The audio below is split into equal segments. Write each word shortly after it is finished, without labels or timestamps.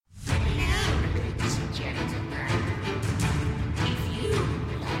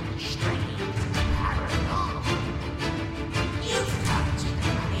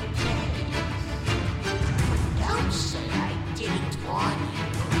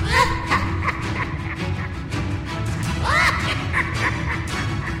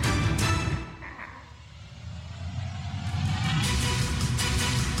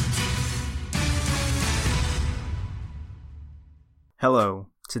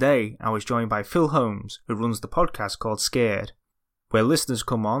Today, I was joined by Phil Holmes, who runs the podcast called Scared, where listeners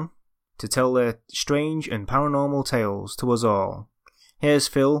come on to tell their strange and paranormal tales to us all. Here's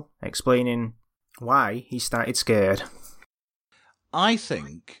Phil explaining why he started Scared. I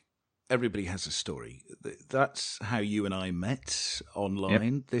think everybody has a story. That's how you and I met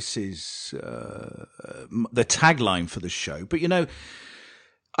online. Yep. This is the tagline for the show. But, you know,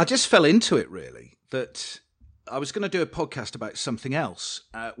 I just fell into it, really, that I was going to do a podcast about something else,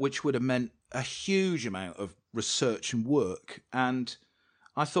 which would have meant a huge amount of research and work. And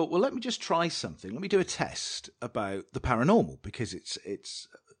I thought, well, let me just try something. Let me do a test about the paranormal, because it's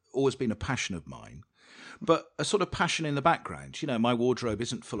always been a passion of mine. But a sort of passion in the background. You know, my wardrobe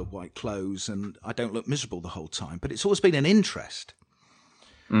isn't full of white clothes and I don't look miserable the whole time, but it's always been an interest.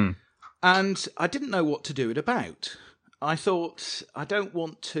 And I didn't know what to do it about. I thought, I don't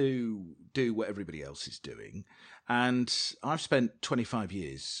want to do what everybody else is doing. And I've spent 25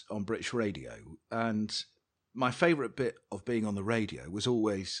 years on British radio. And my favourite bit of being on the radio was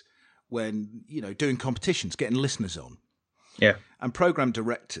always when, you know, doing competitions, getting listeners on. Yeah. And programme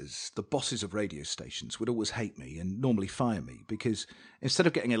directors, the bosses of radio stations, would always hate me and normally fire me, because instead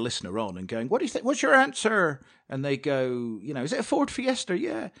of getting a listener on and going, what do you think? What's your answer? And they go, you know, is it a Ford Fiesta?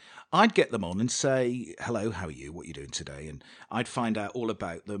 Yeah. I'd get them on and say, hello, how are you? What are you doing today? And I'd find out all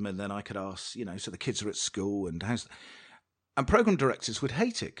about them. And then I could ask, you know, so the kids are at school and how's... And programme directors would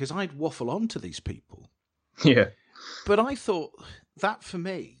hate it because I'd waffle on to these people. Yeah. But I thought that for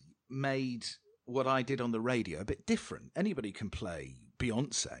me made what I did on the radio a bit different. Anybody can play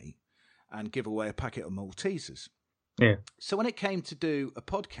Beyonce and give away a packet of Maltesers. Yeah. So when it came to do a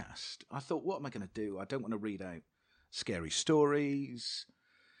podcast, I thought, what am I going to do? I don't want to read out scary stories.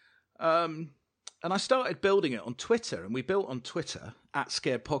 And I started building it on Twitter, and we built on Twitter at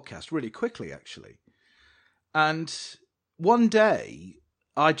Scared Podcast really quickly, actually. And one day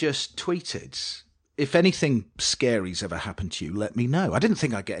I just tweeted, if anything scary's ever happened to you, let me know. I didn't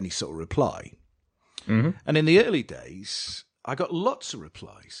think I'd get any sort of reply. Mm-hmm. And in the early days, I got lots of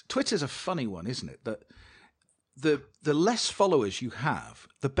replies. Twitter's a funny one, isn't it? That the less followers you have,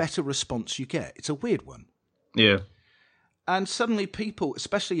 the better response you get. It's a weird one. Yeah. And suddenly people,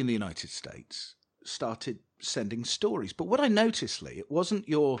 especially in the United States, started sending stories. But what I noticed, Lee, it wasn't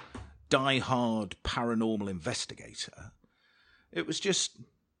your die-hard paranormal investigator. It was just,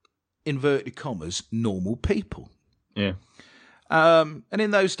 inverted commas, normal people. Yeah. And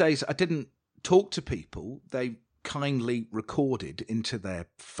in those days, I didn't talk to people. They kindly recorded into their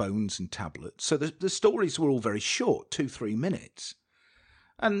phones and tablets. So the stories were all very short, 2-3 minutes.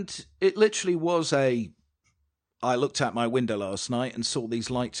 And it literally was I looked out my window last night and saw these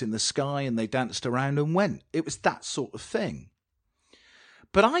lights in the sky and they danced around and went. It was that sort of thing.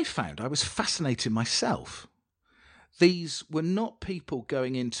 But I found I was fascinated myself. These were not people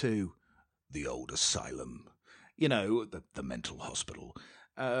going into the old asylum, you know, the mental hospital,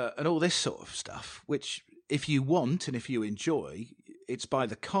 and all this sort of stuff, which if you want and if you enjoy, it's by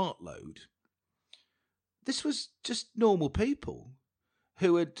the cartload. This was just normal people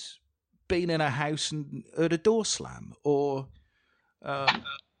who had been in a house and heard a door slam, or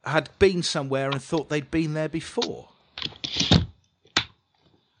had been somewhere and thought they'd been there before,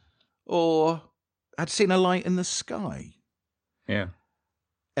 or had seen a light in the sky. Yeah.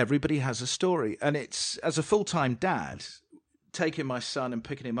 Everybody has a story. And it's, as a full-time dad, taking my son and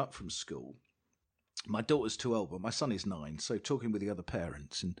picking him up from school. My daughter's too old, but my son is 9. So talking with the other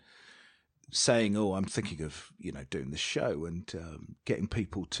parents and saying, oh, I'm thinking of, you know, doing this show and getting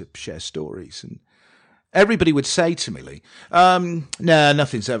people to share stories. And everybody would say to me, Lee, no,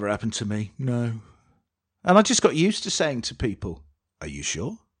 nothing's ever happened to me. No. And I just got used to saying to people, are you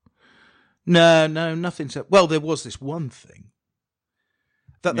sure? No, nothing's... Well, there was this one thing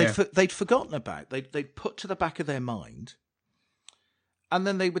that they'd forgotten about. They'd put to the back of their mind, and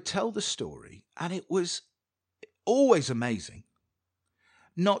then they would tell the story, and it was always amazing.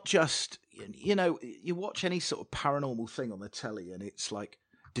 Not just, you know, you watch any sort of paranormal thing on the telly, and it's like,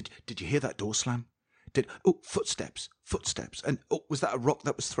 did you hear that door slam? Footsteps, and was that a rock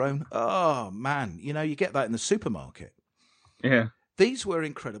that was thrown? Oh, man, you know, you get that in the supermarket. Yeah. These were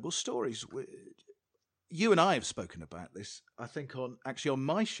incredible stories. You and I have spoken about this, I think, on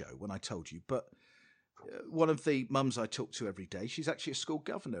my show when I told you. But one of the mums I talk to every day, she's actually a school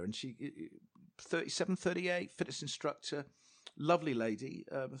governor, and she 37, 38, fitness instructor, lovely lady,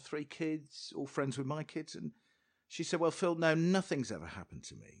 3 kids, all friends with my kids. And she said, well, Phil, no, nothing's ever happened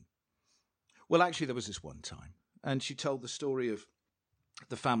to me. Well, actually, there was this one time. And she told the story of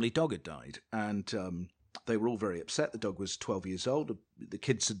the family dog had died. And they were all very upset. The dog was 12 years old. The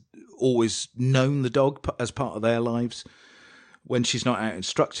kids had always known the dog as part of their lives. when she's not out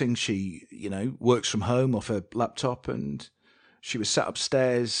instructing, she, works from home off her laptop, and she was sat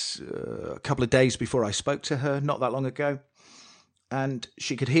upstairs a couple of days before I spoke to her, not that long ago, and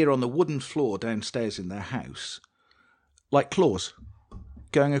she could hear on the wooden floor downstairs in their house, like claws,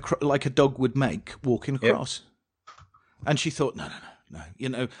 going across, like a dog would make, walking across. Yep. And she thought, no.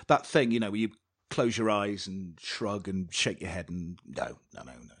 That thing, where you close your eyes and shrug and shake your head and no,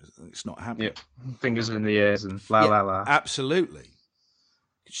 it's not happening. Yeah. Fingers in the ears and la. Absolutely.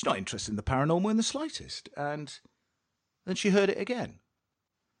 She's not interested in the paranormal in the slightest. And then she heard it again.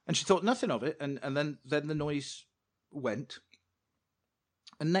 And she thought nothing of it. And then the noise went.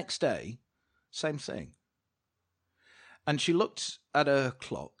 And next day, same thing. And she looked at her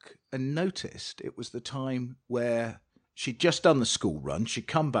clock and noticed it was the time where she'd just done the school run. She'd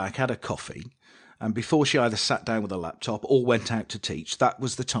come back, had a coffee, and before she either sat down with a laptop or went out to teach, that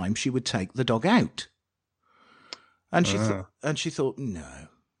was the time she would take the dog out. And she thought, no.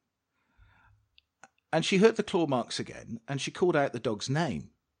 And she heard the claw marks again, and she called out the dog's name.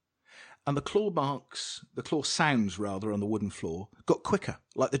 And the claw sounds on the wooden floor got quicker,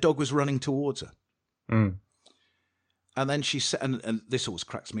 like the dog was running towards her. Mm. And then she said, and this always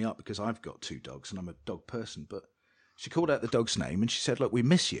cracks me up because I've got 2 dogs and I'm a dog person, but she called out the dog's name and she said, look, we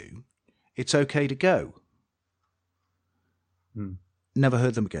miss you. It's okay to go. Mm. Never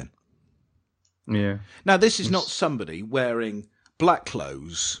heard them again. Yeah. Now, this is not somebody wearing black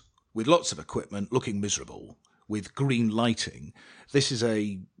clothes with lots of equipment, looking miserable, with green lighting. This is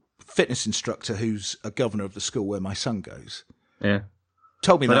a fitness instructor who's a governor of the school where my son goes. Yeah.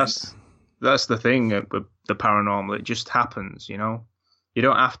 Told me That's the thing with the paranormal. It just happens, You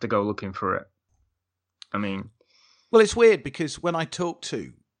don't have to go looking for it. I mean... Well, it's weird because when I talk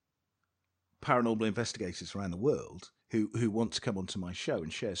to paranormal investigators around the world who want to come onto my show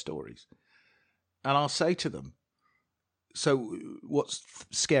and share stories, and I'll say to them, so what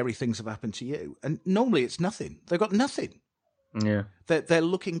scary things have happened to you? And normally it's nothing. They've got nothing. Yeah. They're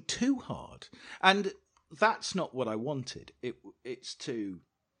looking too hard. And that's not what I wanted. It's to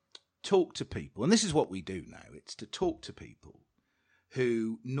talk to people. And this is what we do now. It's to talk to people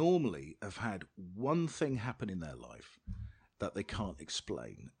who normally have had one thing happen in their life that they can't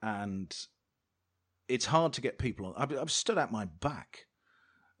explain. And it's hard to get people on. I've stood at my back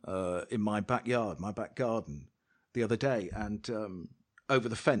in my backyard, my back garden the other day, and over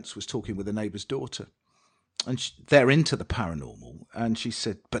the fence was talking with a neighbour's daughter. And they're into the paranormal. And she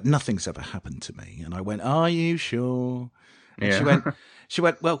said, but nothing's ever happened to me. And I went, are you sure? And she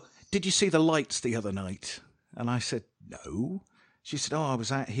went, well, did you see the lights the other night? And I said, no. She said, I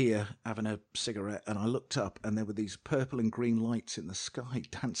was out here having a cigarette and I looked up and there were these purple and green lights in the sky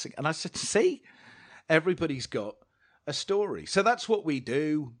dancing. And I said, see, everybody's got a story. So that's what we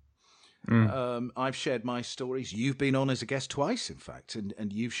do. I've shared my stories. You've been on as a guest twice, in fact,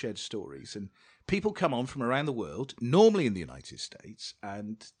 and you've shared stories. And people come on from around the world, normally in the United States,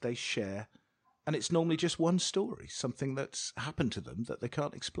 and they share. And it's normally just one story, something that's happened to them that they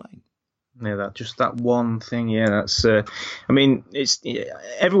can't explain. Yeah, that one thing. Yeah, that's. I mean, it's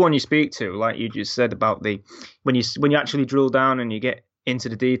everyone you speak to, like you just said about when you actually drill down and you get into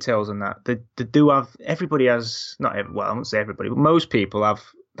the details and that they do have. Everybody has I won't say everybody, but most people have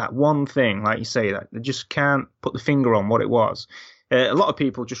that one thing, like you say, that they just can't put the finger on what it was. A lot of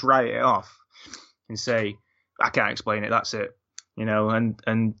people just write it off and say, "I can't explain it. That's it."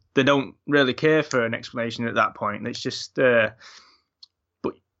 And they don't really care for an explanation at that point. It's just.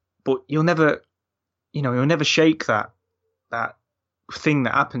 But you'll never shake that thing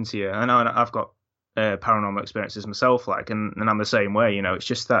that happened to you. I know I've got paranormal experiences myself, and I'm the same way. It's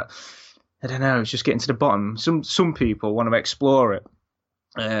just that I don't know. It's just getting to the bottom. Some people want to explore it.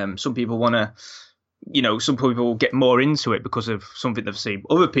 Some people want to, some people get more into it because of something they've seen.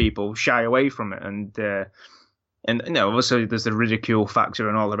 Other people shy away from it, and obviously there's the ridicule factor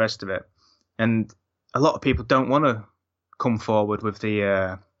and all the rest of it. And a lot of people don't want to come forward with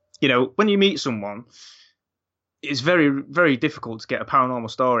the. When you meet someone, it's very, very difficult to get a paranormal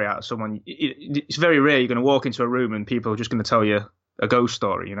story out of someone. It's very rare you're going to walk into a room and people are just going to tell you a ghost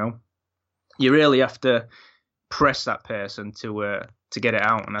story, You really have to press that person to get it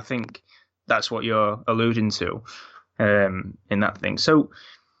out. And I think that's what you're alluding to in that thing. So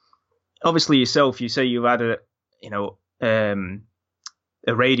obviously yourself, you say you've had a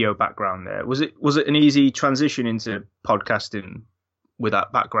radio background there. Was it an easy transition into podcasting with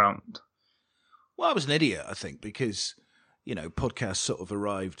that background? Well, I was an idiot, I think, because, podcasts sort of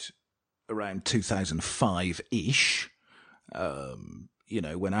arrived around 2005-ish,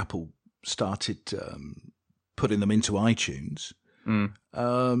 when Apple started putting them into iTunes.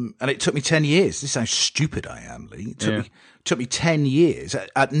 And it took me 10 years. This is how stupid I am, Lee. It took me 10 years.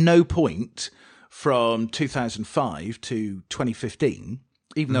 At no point from 2005 to 2015,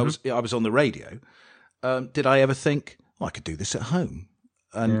 even though I was on the radio, did I ever think, I could do this at home.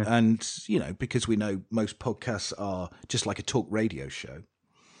 And because we know most podcasts are just like a talk radio show.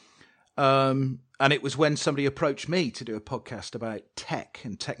 And it was when somebody approached me to do a podcast about tech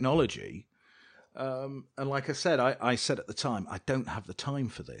and technology. And like I said, I said at the time, I don't have the time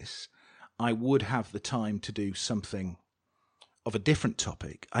for this. I would have the time to do something of a different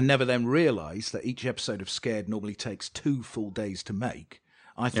topic. I never then realised that each episode of Scared normally takes 2 full days to make.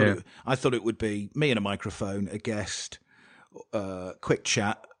 I thought it would be me and a microphone, a guest, quick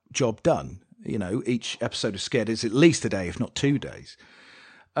chat, job done. Each episode of Scared is at least a day, if not 2 days.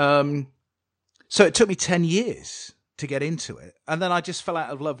 So it took me 10 years to get into it. And then I just fell out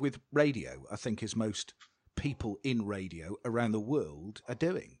of love with radio, I think, as most people in radio around the world are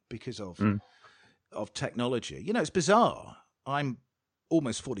doing because of technology. It's bizarre. I'm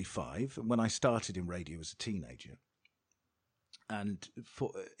almost 45, and when I started in radio as a teenager, and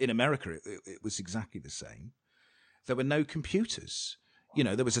in America, it was exactly the same. There were no computers.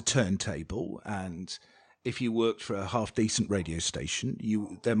 There was a turntable, and if you worked for a half-decent radio station,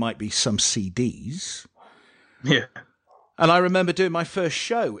 there might be some CDs. Yeah. And I remember doing my first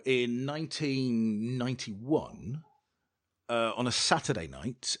show in 1991 on a Saturday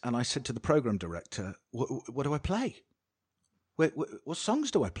night, and I said to the program director, what do I play? What songs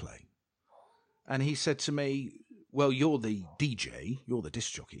do I play? And he said to me, well, you're the DJ, you're the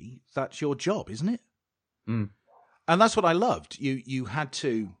disc jockey. That's your job, isn't it? And that's what I loved. You had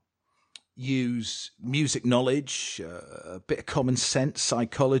to use music knowledge, a bit of common sense,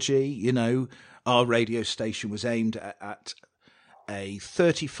 psychology. Our radio station was aimed at a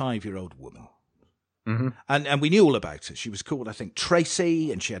 35-year-old woman. And we knew all about her. She was called, I think,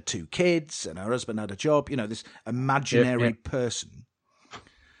 Tracy, and she had 2 kids, and her husband had a job, this imaginary person.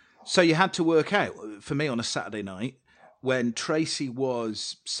 So you had to work out, for me on a Saturday night, when Tracy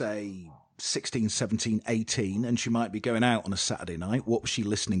was, say, 16, 17, 18, and she might be going out on a Saturday night, what was she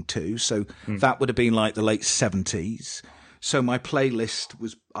listening to? So that would have been like the late 70s. So my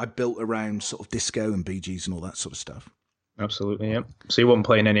playlist I built around sort of disco and Bee Gees and all that sort of stuff. Absolutely, yeah. So you weren't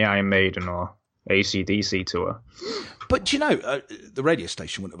playing any Iron Maiden or AC/DC to her? But, the radio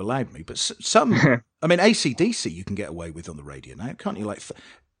station wouldn't have allowed me. But some, AC/DC you can get away with on the radio now, can't you? Like,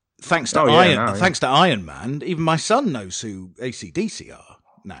 thanks to Iron Man, even my son knows who AC/DC are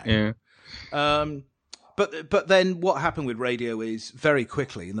now. Yeah. But then what happened with radio is very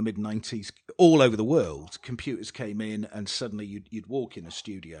quickly in the mid-90s, all over the world, computers came in, and suddenly you'd walk in a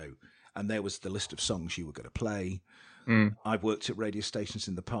studio and there was the list of songs you were going to play. I've worked at radio stations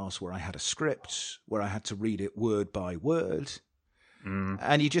in the past where I had a script, where I had to read it word by word,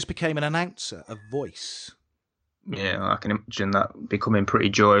 and you just became an announcer, a voice. Yeah, I can imagine that becoming pretty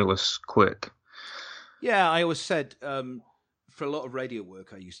joyless quick. Yeah, I always said, for a lot of radio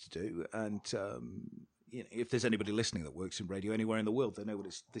work I used to do, and if there's anybody listening that works in radio anywhere in the world, they know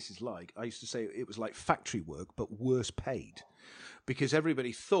what this is like. I used to say it was like factory work, but worse paid, because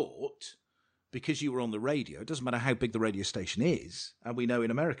everybody thought, because you were on the radio, it doesn't matter how big the radio station is, and we know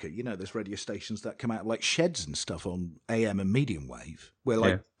in America, there's radio stations that come out of like sheds and stuff on AM and medium wave,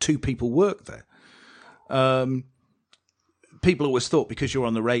 where 2 people work there. People always thought because you're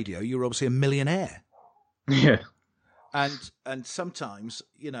on the radio, you're obviously a millionaire. Yeah. And sometimes,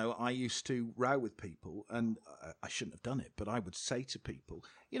 I used to row with people, and I shouldn't have done it, but I would say to people,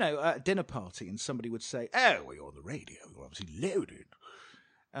 at a dinner party, and somebody would say, "Oh, well, you're on the radio, you're obviously loaded."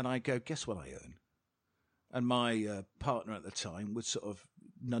 And I go, "Guess what I earn?" And my partner at the time would sort of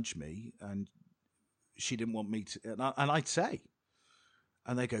nudge me, and she didn't want me to, and I'd say,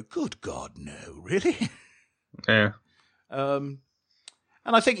 and they go, "Good God, no, really?" Yeah.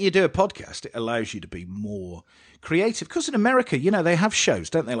 And I think you do a podcast, it allows you to be more creative. Because in America, they have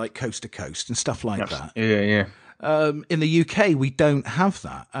shows, don't they, like Coast to Coast and stuff like that. Yeah. In the UK, we don't have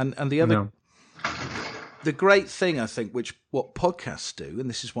that. And the other, the great thing, I think, what podcasts do, and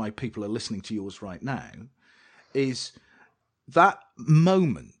this is why people are listening to yours right now, is that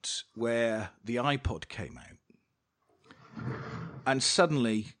moment where the iPod came out, and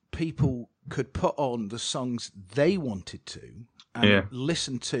suddenly people could put on the songs they wanted to, and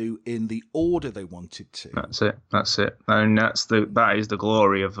listen to in the order they wanted to. That's it. And that is the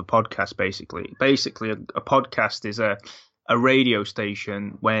glory of a podcast, basically. Basically, a podcast is a radio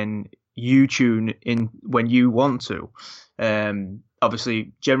station when you tune in when you want to.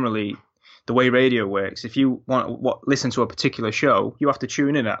 Obviously, generally, the way radio works, if you want to listen to a particular show, you have to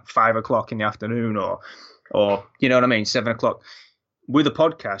tune in at 5 o'clock in the afternoon or you know what I mean, 7 o'clock. with a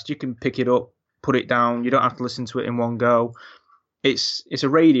podcast, you can pick it up, put it down. You don't have to listen to it in one go. It's a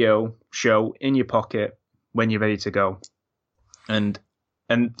radio show in your pocket when you're ready to go, and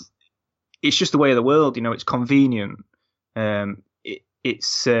it's just the way of the world. It's convenient.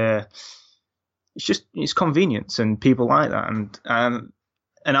 It's convenience, and people like that,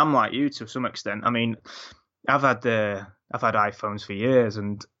 and I'm like you to some extent. I mean, I've had iPhones for years,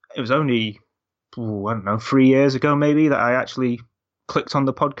 and it was only I don't know 3 years ago maybe that I actually clicked on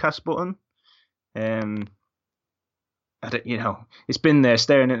the podcast button. It's been there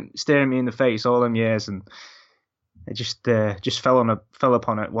staring me in the face all them years, and it just fell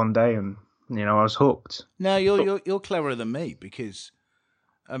upon it one day, and I was hooked. No, you're cleverer than me, because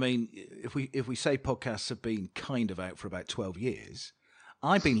I mean, if we say podcasts have been kind of out for about 12 years,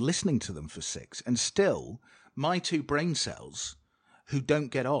 I've been listening to them for 6, and still my 2 brain cells who don't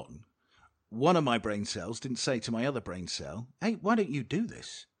get on, one of my brain cells didn't say to my other brain cell, "Hey, why don't you do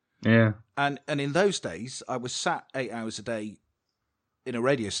this?" Yeah. And in those days, I was sat 8 hours a day in a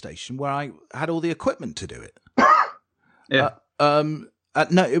radio station where I had all the equipment to do it. Yeah.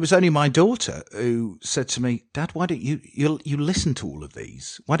 No, it was only my daughter who said to me, "Dad, why don't you listen to all of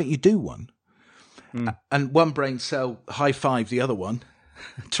these? Why don't you do one?" And one brain cell high-fived the other one,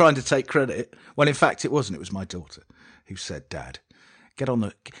 trying to take credit, when in fact it wasn't. It was my daughter who said, "Dad, get on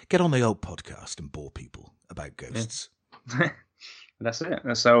the old podcast and bore people about ghosts." Yeah. That's it.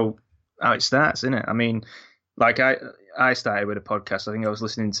 That's how it starts, isn't it? I mean, like I started with a podcast. I think I was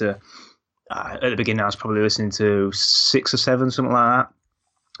listening to at the beginning. I was probably listening to 6 or 7, something like that,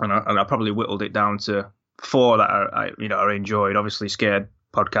 and I probably whittled it down to 4 that I enjoyed. Obviously, Scared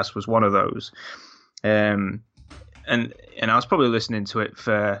podcast was one of those, and I was probably listening to it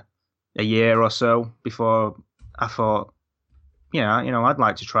for a year or so before I thought, I'd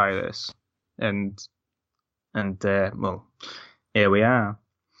like to try this, and well, here we are.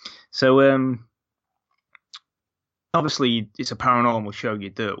 So, obviously, it's a paranormal show you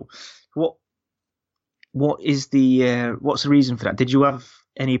do. What's the reason for that? Did you have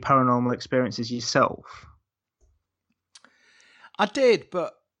any paranormal experiences yourself? I did,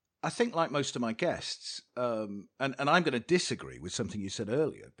 but I think, like most of my guests, and I'm going to disagree with something you said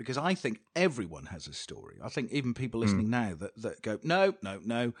earlier, because I think everyone has a story. I think even people listening now that go, no.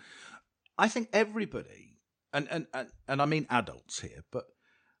 I think everybody, and I mean adults here, but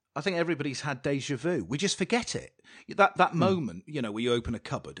I think everybody's had deja vu. We just forget it. That moment, where you open a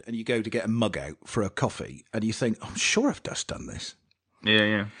cupboard and you go to get a mug out for a coffee, and you think, "I'm sure I've just done this."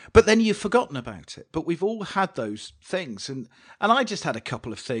 Yeah. But then you've forgotten about it. But we've all had those things. And I just had a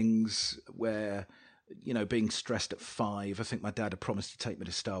couple of things where, being stressed at 5, I think my dad had promised to take me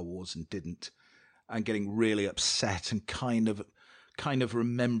to Star Wars and didn't, and getting really upset and kind of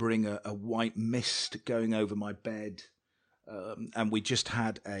remembering a white mist going over my bed. And we just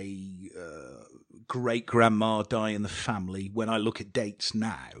had a great-grandma die in the family when I look at dates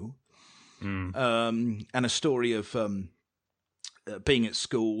now. And a story of being at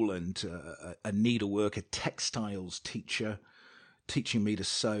school and a needlework, a textiles teacher teaching me to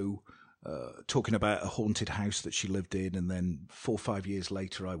sew, talking about a haunted house that she lived in. And then 4 or 5 years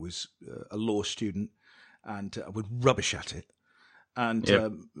later, I was a law student and I would rubbish at it. And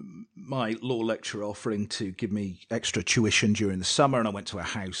my law lecturer offering to give me extra tuition during the summer, and I went to a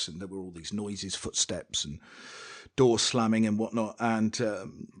house and there were all these noises, footsteps and door slamming and whatnot. And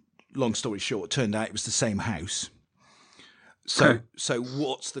long story short, it turned out it was the same house. So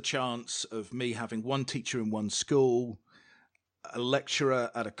what's the chance of me having one teacher in one school, a lecturer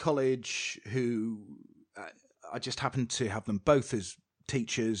at a college who I just happened to have them both as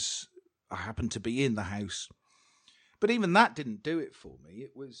teachers. I happened to be in the house. But even that didn't do it for me.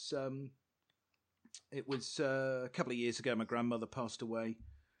 It was a couple of years ago. My grandmother passed away.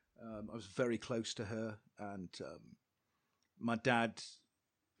 I was very close to her, and my dad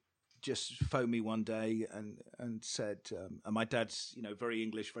just phoned me one day and said, and my dad's very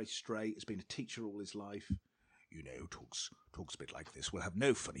English, very straight. Has been a teacher all his life. Talks a bit like this. We'll have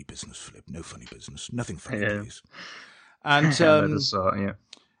no funny business, Flip. No funny business. Nothing funny, please. And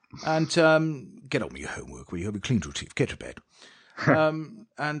And get on with your homework, will you? Have a clean your teeth, get to bed.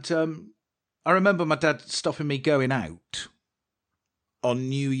 I remember my dad stopping me going out on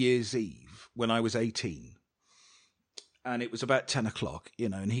New Year's Eve when I was 18. And it was about 10 o'clock,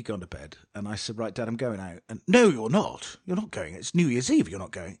 and he'd gone to bed. And I said, "Right, Dad, I'm going out." And, "No, you're not. You're not going. It's New Year's Eve. You're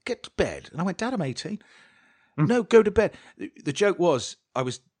not going. Get to bed." And I went, "Dad, I'm 18. No, go to bed." The joke was I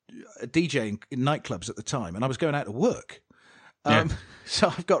was DJing in nightclubs at the time, and I was going out to work. So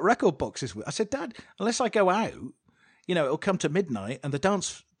I've got record boxes. I said, "Dad, unless I go out, it'll come to midnight and the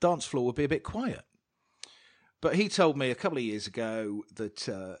dance floor will be a bit quiet." But he told me a couple of years ago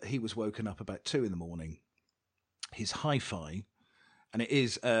that he was woken up about 2 a.m. His hi-fi, and it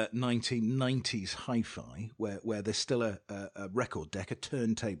is a 1990s hi-fi where there's still a record deck, a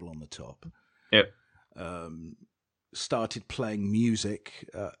turntable on the top. Yep. Started playing music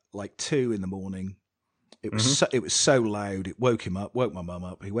like 2 a.m. It was it was so loud, it woke him up, woke my mum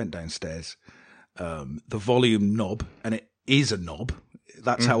up. He went downstairs. The volume knob, and it is a knob.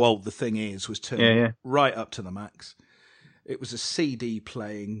 That's how old the thing is. Was turned right up to the max. It was a CD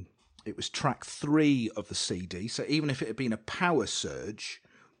playing. It was track 3 of the CD. So even if it had been a power surge,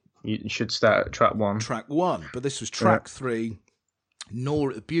 you should start at track 1. Track 1, but this was track 3.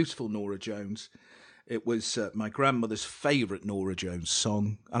 Beautiful Norah Jones. It was my grandmother's favourite Norah Jones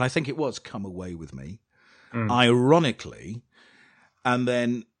song, and I think it was "Come Away With Me." Ironically, and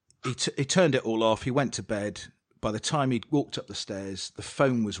then he turned it all off. He went to bed. By the time he'd walked up the stairs, the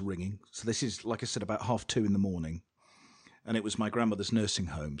phone was ringing. So this is, like I said, about 2:30 a.m. And it was my grandmother's nursing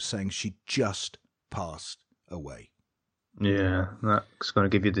home saying she just passed away. Yeah, that's going to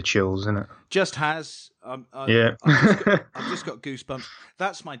give you the chills, isn't it? Just has. Yeah. I've just got goosebumps.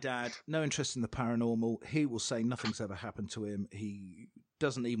 That's my dad. No interest in the paranormal. He will say nothing's ever happened to him. He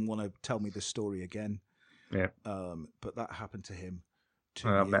doesn't even want to tell me the story again. Yeah. But that happened to him 2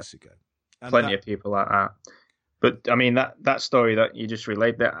 years ago. And plenty of people like that. But I mean, that story that you just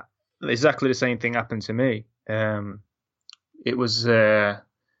relayed, that exactly the same thing happened to me. It was a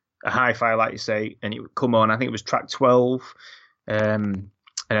hi-fi, like you say, and it would come on. I think it was track 12, and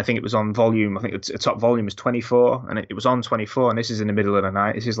I think it was on volume. I think the top volume was 24, and it was on 24. And this is in the middle of the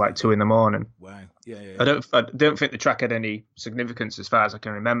night. This is like 2 a.m. Wow. Yeah. I don't think the track had any significance as far as I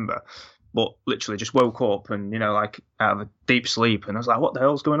can remember. But literally just woke up and, like out of a deep sleep. And I was like, what the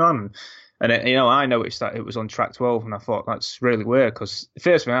hell's going on? And, I noticed that it was on track 12. And I thought, that's really weird. Because the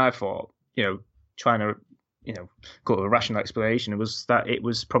first thing I thought, trying to, go to a rational explanation, was that it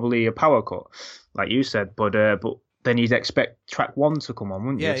was probably a power cut, like you said. But then you'd expect track 1 to come on,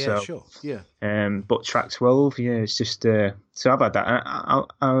 wouldn't you? Yeah, sure. Yeah. But track 12, it's just... so I've had that. I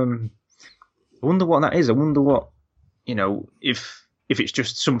wonder what that is. I wonder what, if it's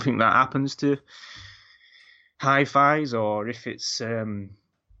just something that happens to hi-fis, or if it's...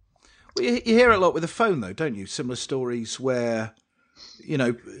 Well, you hear it a lot with the phone, though, don't you? Similar stories where,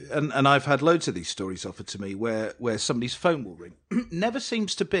 and I've had loads of these stories offered to me where somebody's phone will ring. Never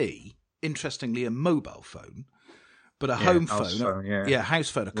seems to be, interestingly, a mobile phone, but a home phone. House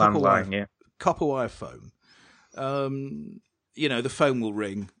phone, a copper wire phone. The phone will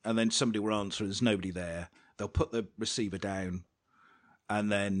ring, and then somebody will answer, and there's nobody there. They'll put the receiver down, and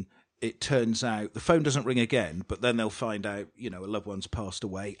then it turns out the phone doesn't ring again, but then they'll find out, a loved one's passed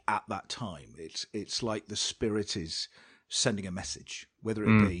away at that time. It's like the spirit is sending a message, whether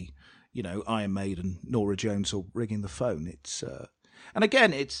it be, Iron Maiden, Norah Jones, or ringing the phone. It's and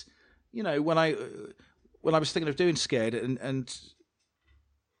again, it's when I was thinking of doing Scared and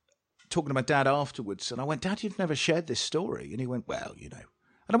talking to my dad afterwards, and I went, Dad, you've never shared this story, and he went, well, and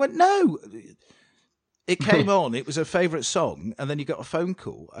I went, no. It came on, it was a favourite song, and then you got a phone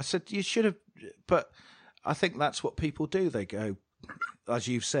call. I said, you should have, but I think that's what people do. They go, as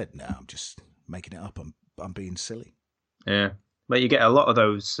you've said, no, I'm just making it up. I'm being silly. Yeah. But you get a lot of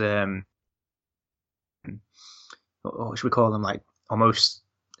those, what should we call them? Like almost,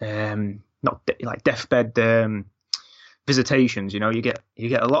 like deathbed visitations, you get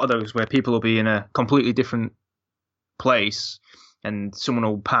a lot of those where people will be in a completely different place and someone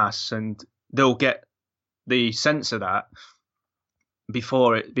will pass and they'll get the sense of that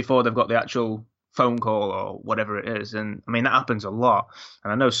before they've got the actual phone call or whatever it is. And I mean, that happens a lot.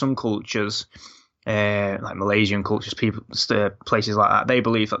 And I know some cultures, like Malaysian cultures, places like that, they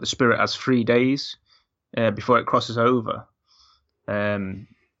believe that the spirit has 3 days before it crosses over.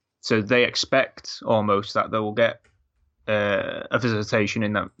 So they expect almost that they will get a visitation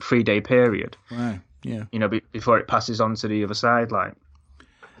in that 3-day period. Right. Yeah. Before it passes on to the other side, like.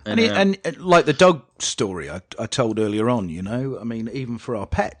 And like the dog story I told earlier on, I mean, even for our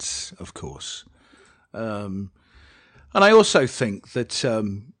pets, of course. And I also think that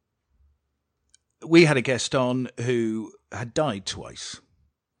we had a guest on who had died twice.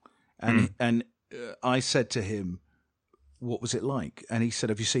 And I said to him, what was it like? And he said,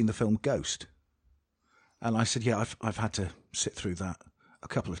 have you seen the film Ghost? And I said, yeah, I've had to sit through that a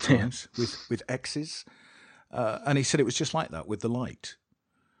couple of times with exes. And he said it was just like that with the light.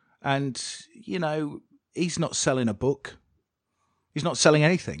 And, he's not selling a book. He's not selling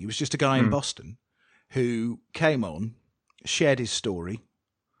anything. He was just a guy in Boston who came on, shared his story,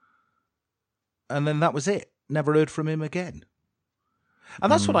 and then that was it. Never heard from him again.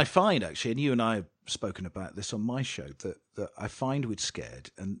 And that's what I find, actually, and you and I spoken about this on my show, that I find with Scared,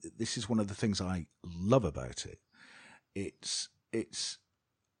 and this is one of the things I love about it. It's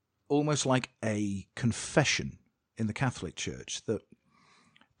almost like a confession in the Catholic Church that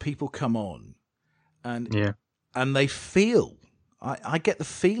people come on and they feel. I get the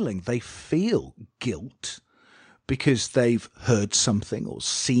feeling they feel guilt because they've heard something or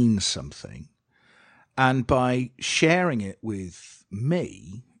seen something, and by sharing it with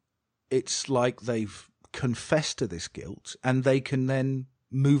me, it's like they've confessed to this guilt and they can then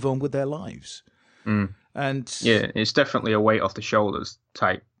move on with their lives. And yeah, it's definitely a weight off the shoulders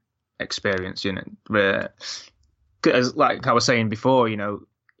type experience, you know. Where, as like I was saying before, you know,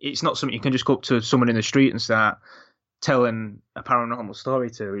 it's not something you can just go up to someone in the street and start telling a paranormal story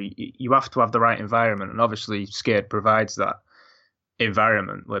to. You have to have the right environment, and obviously Scared provides that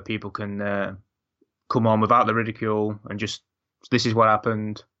environment where people can come on without the ridicule and just, this is what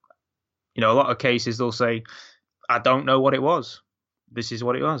happened. You know, a lot of cases they'll say, I don't know what it was. This is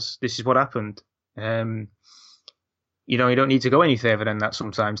what it was. This is what happened. You know, you don't need to go any further than that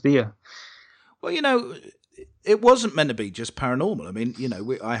sometimes, do you? Well, you know, it wasn't meant to be just paranormal. I mean, you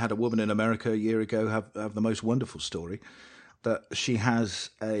know, I had a woman in America a year ago have the most wonderful story that she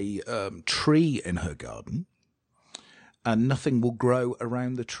has a tree in her garden and nothing will grow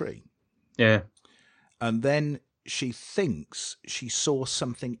around the tree. Yeah. And then she thinks she saw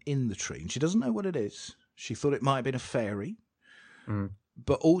something in the tree, and she doesn't know what it is. She thought it might have been a fairy,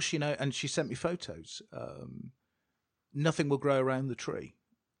 but all she knows, and she sent me photos, nothing will grow around the tree.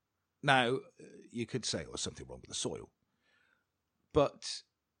 Now, you could say, oh, something wrong with the soil, but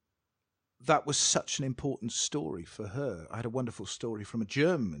that was such an important story for her. I had a wonderful story from a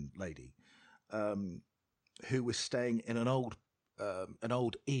German lady who was staying in an old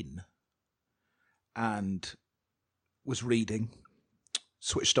inn and was reading,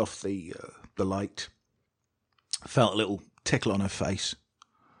 switched off the light, felt a little tickle on her face,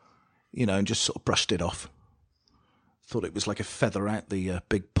 you know, and just sort of brushed it off. Thought it was like a feather out the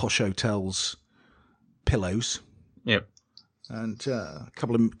big posh hotel's pillows. Yep. And a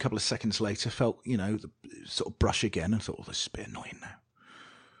couple of seconds later, felt, you know, the sort of brush again, and thought, oh, this is a bit annoying now.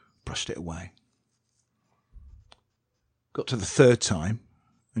 Brushed it away. Got to the third time,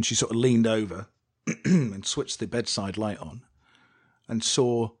 and she sort of leaned over and switched the bedside light on and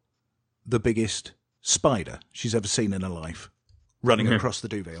saw the biggest spider she's ever seen in her life running across the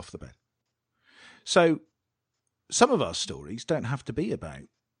duvet off the bed. So some of our stories don't have to be about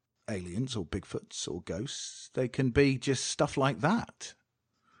aliens or Bigfoots or ghosts. They can be just stuff like that.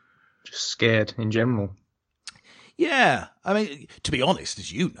 Just scared in general. Yeah. I mean, to be honest,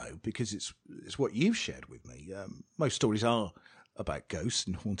 as you know, because it's what you've shared with me, most stories are about ghosts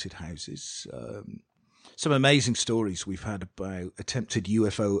and haunted houses. Some amazing stories we've had about attempted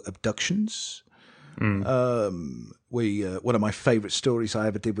UFO abductions. One of my favourite stories I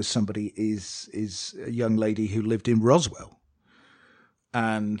ever did with somebody is a young lady who lived in Roswell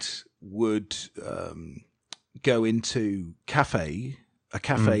and would go into a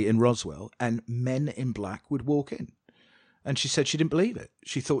cafe in Roswell, and men in black would walk in. And she said she didn't believe it.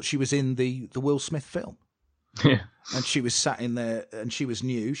 She thought she was in the Will Smith film. Yeah. And she was sat in there, and she was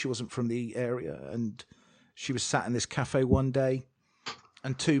new. She wasn't from the area. And she was sat in this cafe one day,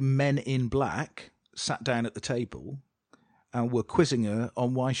 and two men in black sat down at the table and were quizzing her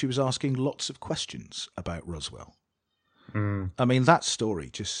on why she was asking lots of questions about Roswell. I mean, that story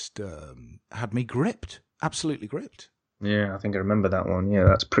just had me gripped, absolutely gripped. Yeah, I think I remember that one. Yeah,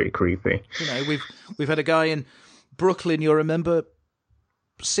 that's pretty creepy. You know, we've had a guy in Brooklyn, you remember,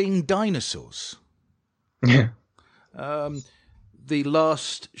 seeing dinosaurs. Yeah. The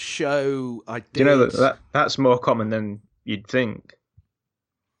last show I did... Do you know that's more common than you'd think?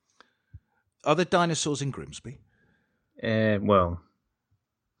 Are there dinosaurs in Grimsby? Well,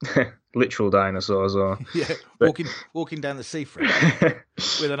 literal dinosaurs, or yeah, walking down the seafront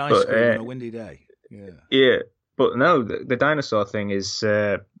with an ice cream on a windy day. Yeah, but no, the dinosaur thing is,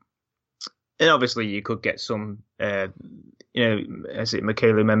 and obviously you could get some, is it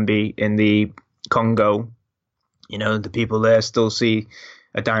Michaela Membi in the Congo? You know, the people there still see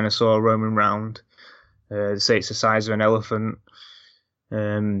a dinosaur roaming around. They say it's the size of an elephant.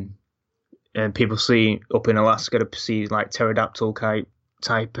 And people see up in Alaska to see like pterodactyl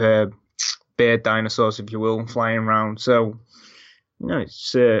type beard dinosaurs, if you will, flying around. So, you know,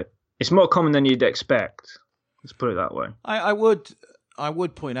 it's more common than you'd expect. Let's put it that way. I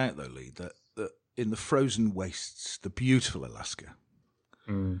would point out though, Lee, that in the frozen wastes, the beautiful Alaska,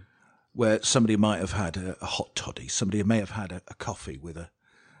 where somebody might have had a hot toddy, somebody may have had a coffee with a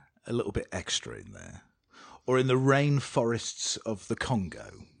little bit extra in there, or in the rainforests of the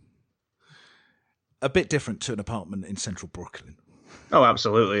Congo, a bit different to an apartment in central Brooklyn. Oh,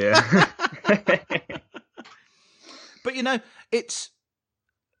 absolutely, yeah. But,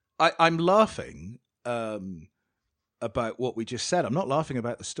 I'm laughing about what we just said. I'm not laughing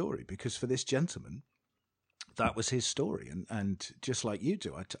about the story, because for this gentleman, that was his story. And just like you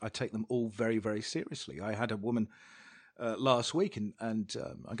do, I take them all very, very seriously. I had a woman last week, and I'm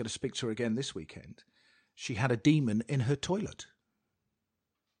going to speak to her again this weekend. She had a demon in her toilet.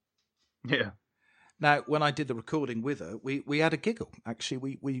 Yeah. Now, when I did the recording with her, we had a giggle.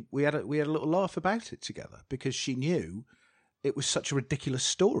 Actually, we had a little laugh about it together, because she knew it was such a ridiculous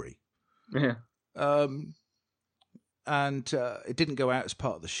story. Yeah. And it didn't go out as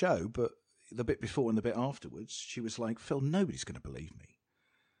part of the show, but the bit before and the bit afterwards, she was like, "Phil, nobody's going to believe me."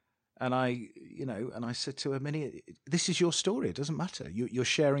 And I said to her, "Minnie, this is your story. It doesn't matter. You're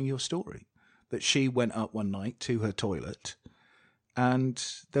sharing your story." That she went up one night to her toilet, and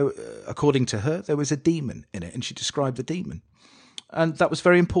there, according to her, there was a demon in it, and she described the demon, and that was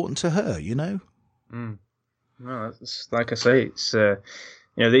very important to her. Mm. No, it's, like I say, it's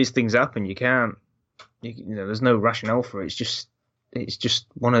these things happen. You can't, there's no rationale for it. It's just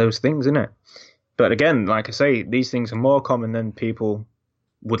one of those things, isn't it? But again, like I say, these things are more common than people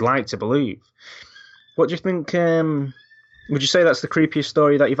would like to believe. What do you think? Would you say that's the creepiest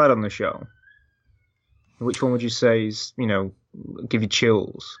story that you've had on the show? Which one would you say is, give you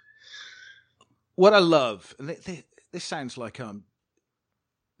chills? What I love, and this sounds like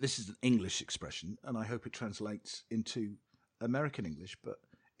this is an English expression, and I hope it translates into American English, but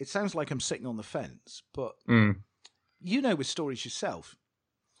it sounds like I'm sitting on the fence. But with stories yourself,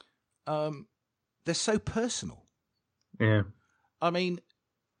 they're so personal. Yeah. I mean,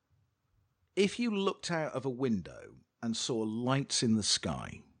 if you looked out of a window and saw lights in the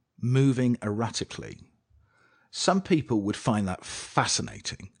sky moving erratically, some people would find that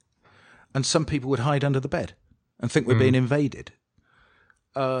fascinating, and some people would hide under the bed and think we're being invaded.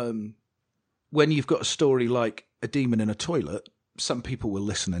 When you've got a story like a demon in a toilet, some people will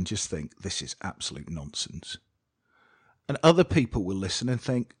listen and just think this is absolute nonsense. And other people will listen and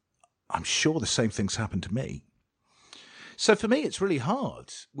think, I'm sure the same thing's happened to me. So for me, it's really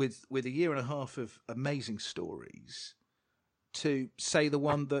hard with a year and a half of amazing stories to say the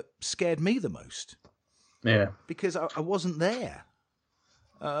one that scared me the most. Yeah. Because I wasn't there.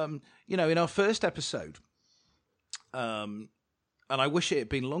 In our first episode, and I wish it had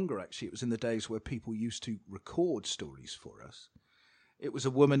been longer, actually. It was in the days where people used to record stories for us. It was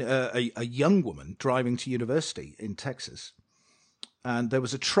a woman, a young woman, driving to university in Texas. And there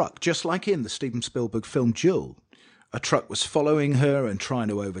was a truck, just like in the Steven Spielberg film Jewel. A truck was following her and trying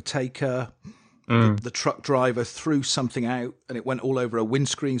to overtake her. The truck driver threw something out, and it went all over her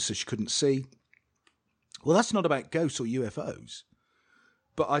windscreen so she couldn't see. Well, that's not about ghosts or UFOs.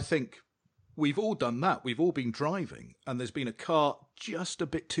 But I think we've all done that. We've all been driving, and there's been a car just a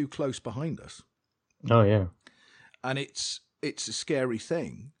bit too close behind us. Oh, yeah. And it's a scary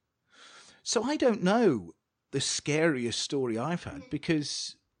thing. So I don't know the scariest story I've had,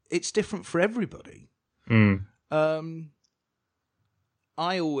 because it's different for everybody.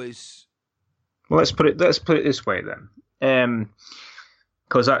 I always... Well, let's put it this way then.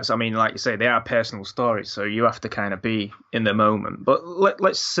 Because like you say, they are personal stories, so you have to kind of be in the moment. But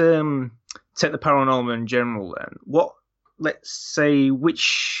let's take the paranormal in general then. Let's say,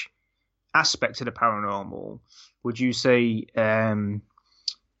 which aspect of the paranormal would you say,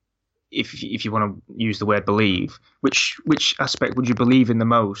 if you want to use the word believe, which aspect would you believe in the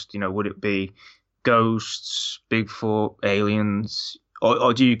most? Would it be ghosts, Bigfoot, aliens,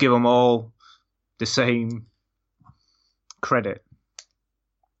 or do you give them all the same credit?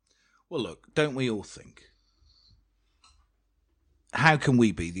 Well, look, don't we all think, how can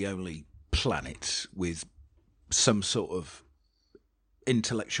we be the only planet with some sort of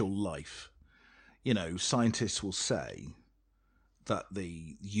intellectual life? Scientists will say that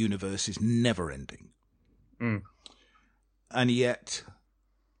the universe is never ending. And yet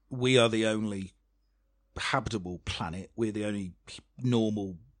we are the only habitable planet. We're the only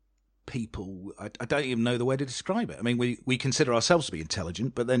normal people. I don't even know the way to describe it. I mean, we consider ourselves to be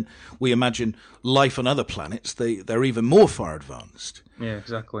intelligent, but then we imagine life on other planets. They're even more far advanced. Yeah,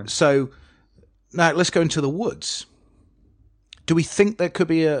 exactly. So now let's go into the woods. Do we think there could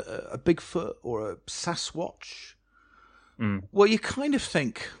be a Bigfoot or a Sasquatch? Well, you kind of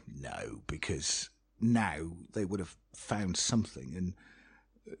think no, because now they would have found something, and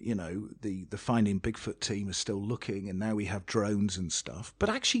the Finding Bigfoot team is still looking, and now we have drones and stuff. But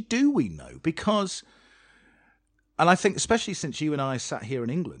actually, do we know? Because, and I think especially since you and I sat here in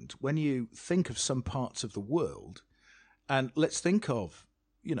England, when you think of some parts of the world, and let's think of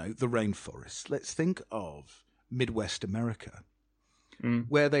the rainforest. Let's think of Midwest America,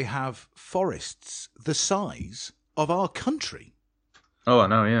 where they have forests the size of our country. Oh, I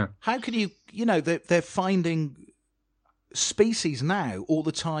know, yeah. How can they're finding species now all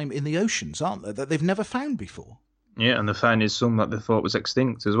the time in the oceans, aren't they, that they've never found before? Yeah, and they're finding some that they thought was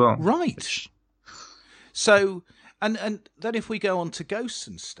extinct as well. Right. So, and then if we go on to ghosts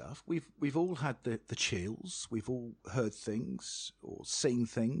and stuff, we've all had the chills, we've all heard things or seen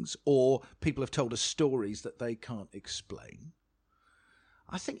things, or people have told us stories that they can't explain.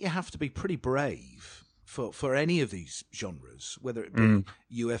 I think you have to be pretty brave for any of these genres, whether it be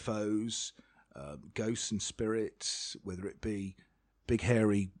UFOs, ghosts and spirits, whether it be big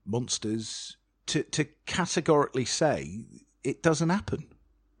hairy monsters, to categorically say it doesn't happen.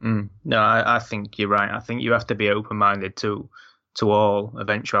 No, I think you're right. I think you have to be open-minded to all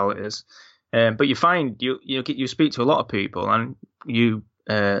eventualities. But you find you speak to a lot of people, and you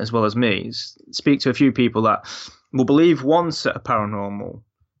as well as me speak to a few people that will believe one set of paranormal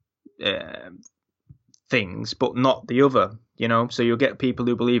things, but not the other. So you'll get people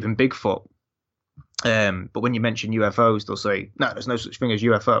who believe in Bigfoot, but when you mention UFOs, they'll say, "No, there's no such thing as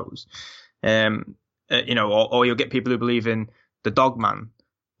UFOs." Or you'll get people who believe in the Dogman,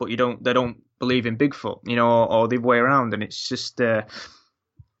 but they don't believe in Bigfoot, or the other way around. And it's just, and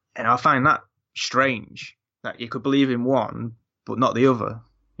I find that strange that you could believe in one but not the other.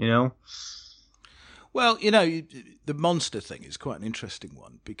 Well, the monster thing is quite an interesting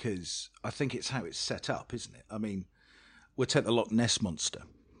one, because I think it's how it's set up, isn't it? I mean, we'll take the Loch Ness Monster.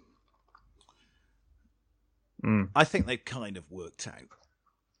 I think they've kind of worked out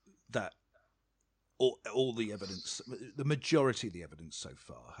that all the evidence, the majority of the evidence so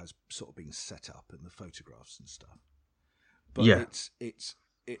far has sort of been set up in the photographs and stuff. But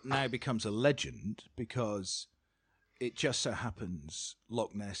it now becomes a legend because it just so happens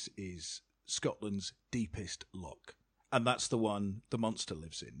Loch Ness is Scotland's deepest loch, and that's the one the monster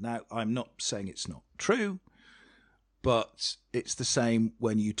lives in. Now, I'm not saying it's not true, but it's the same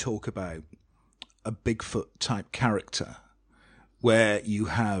when you talk about a Bigfoot type character, where you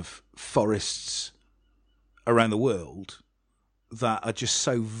have forests around the world that are just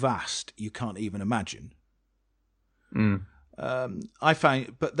so vast you can't even imagine. I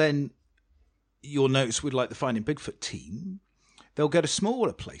find, but then you'll notice with like the Finding Bigfoot team, they'll go to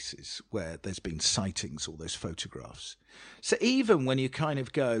smaller places where there's been sightings or those photographs. So even when you kind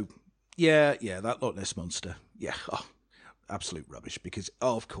of go, yeah, that Loch Ness Monster, absolute rubbish, because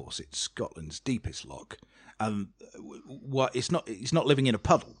of course it's Scotland's deepest loch, and it's not living in a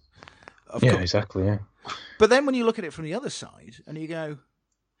puddle. Exactly, yeah. But then when you look at it from the other side, and you go,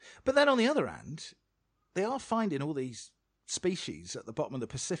 but then on the other hand, they are finding all these species at the bottom of the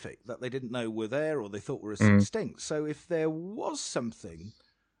Pacific that they didn't know were there or they thought were extinct. So if there was something,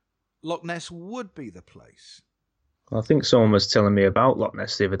 Loch Ness would be the place. I think someone was telling me about Loch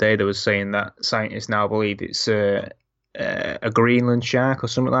Ness the other day. They were saying that scientists now believe it's a Greenland shark or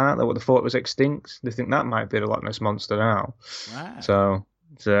something like that. They thought was extinct. They think that might be the Loch Ness Monster now. Wow. So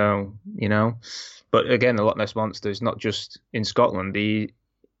but again, the Loch Ness Monster is not just in Scotland. The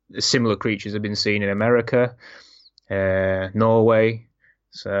similar creatures have been seen in America, Norway.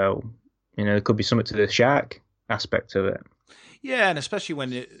 So there could be something to the shark aspect of it. Yeah, and especially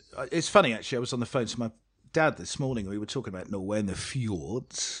when it's funny actually. I was on the phone to my dad this morning. We were talking about Norway and the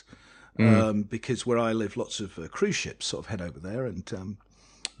fjords, because where I live, lots of cruise ships sort of head over there, and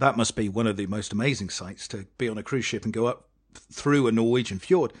that must be one of the most amazing sights, to be on a cruise ship and go up through a Norwegian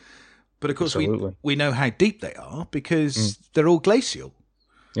fjord. But of course, we know how deep they are because they're all glacial.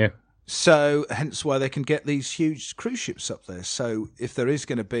 Yeah. So hence why they can get these huge cruise ships up there. So if there is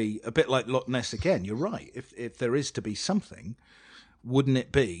going to be a bit like Loch Ness again, you're right. If there is to be something, wouldn't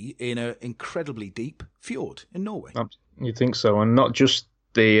it be in an incredibly deep fjord in Norway? You think so? And not just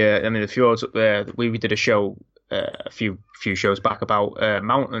the fjords up there. We did a show a few shows back about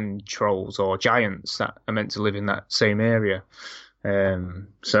mountain trolls or giants that are meant to live in that same area.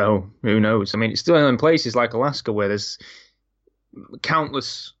 So who knows? I mean, it's still in places like Alaska where there's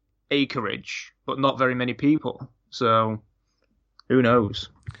countless acreage, but not very many people. So who knows?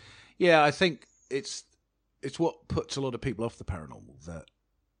 Yeah, I think it's what puts a lot of people off the paranormal,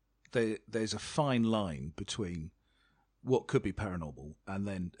 that there's a fine line between what could be paranormal and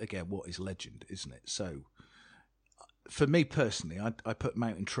then again what is legend, isn't it? So for me personally, I put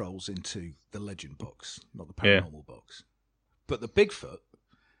mountain trolls into the legend box, not the paranormal box. But the Bigfoot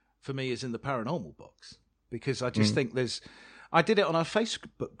for me is in the paranormal box, because I just think I did it on our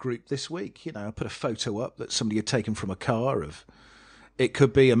Facebook group this week. I put a photo up that somebody had taken from a car it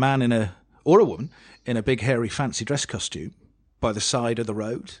could be a man or a woman in a big hairy fancy dress costume, by the side of the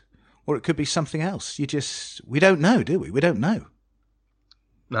road, or it could be something else. We don't know, do we? We don't know.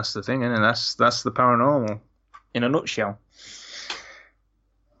 That's the thing, isn't it? That's the paranormal in a nutshell.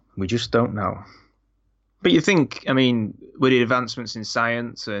 We just don't know. But you think, I mean, with the advancements in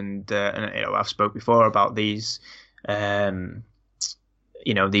science and I've spoke before about these,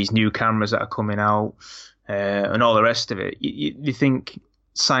 these new cameras that are coming out and all the rest of it. You think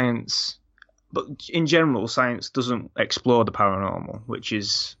science, but in general, science doesn't explore the paranormal, which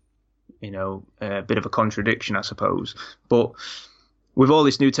is, a bit of a contradiction, I suppose. But with all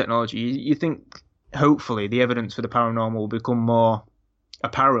this new technology, you think hopefully the evidence for the paranormal will become more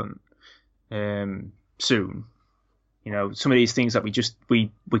apparent soon. Some of these things that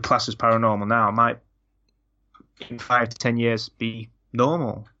we class as paranormal now might in 5 to 10 years be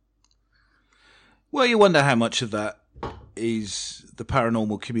normal. Well, you wonder how much of that is the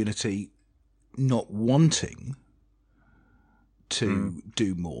paranormal community not wanting to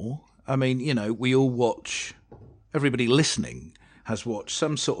do more. I mean, we all watch, everybody listening has watched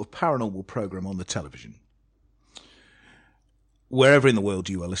some sort of paranormal program on the television. Wherever in the world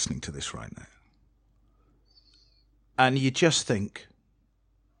you are listening to this right now. And you just think,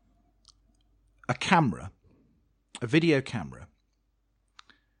 a video camera,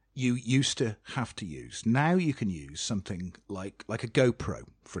 you used to have to use. Now you can use something like a GoPro,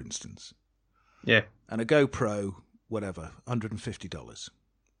 for instance. Yeah. And a GoPro, whatever, $150.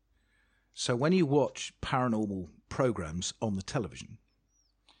 So when you watch paranormal programs on the television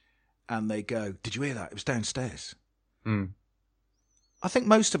and they go, did you hear that? It was downstairs. I think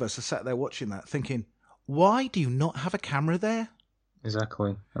most of us are sat there watching that thinking, why do you not have a camera there?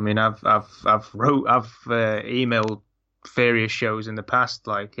 Exactly. I mean, I've emailed various shows in the past,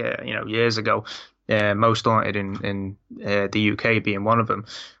 like years ago, Most Haunted in the UK being one of them,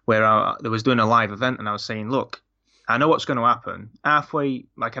 where I was doing a live event and I was saying, look, I know what's going to happen. Halfway,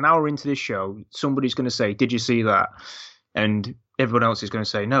 like an hour into this show, somebody's going to say, did you see that? And everyone else is going to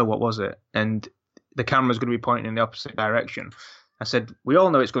say, no, what was it? And the camera's going to be pointing in the opposite direction. I said, we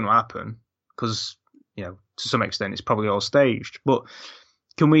all know it's going to happen because, to some extent, it's probably all staged. But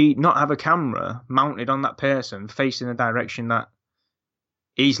can we not have a camera mounted on that person facing the direction that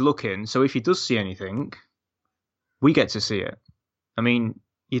he's looking? So if he does see anything, we get to see it. I mean,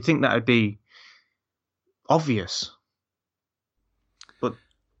 you'd think that would be obvious, but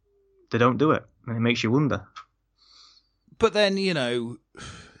they don't do it, and it makes you wonder. But then,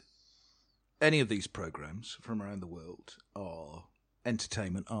 any of these programs from around the world are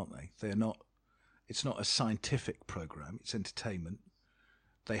entertainment, aren't they? They're not. It's not a scientific program. It's entertainment.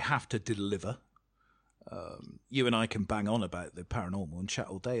 They have to deliver. You and I can bang on about the paranormal and chat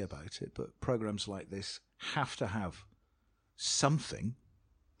all day about it, but programs like this have to have something.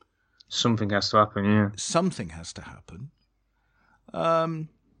 Something has to happen, yeah. Something has to happen.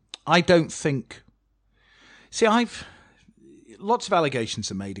 I don't think... See, lots of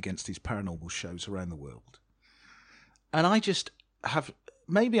allegations are made against these paranormal shows around the world. And I just have...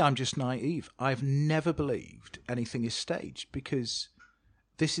 Maybe I'm just naive. I've never believed anything is staged because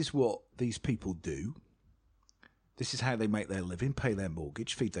this is what these people do. This is how they make their living, pay their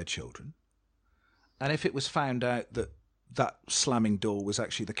mortgage, feed their children. And if it was found out that that slamming door was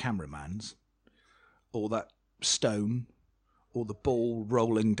actually the cameraman's, or that stone, or the ball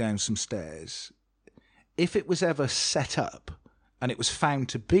rolling down some stairs, if it was ever set up, and it was found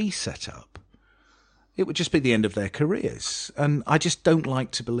to be set up, it would just be the end of their careers. And I just don't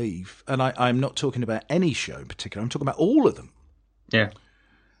like to believe, and I'm not talking about any show in particular, I'm talking about all of them. Yeah.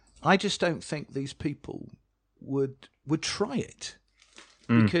 I just don't think these people would try it.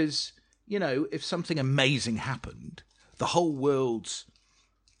 Because, if something amazing happened, the whole world,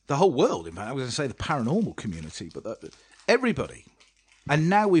 in fact, I was going to say the paranormal community, but everybody. And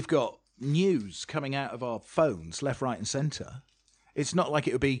now we've got news coming out of our phones, left, right and centre. It's not like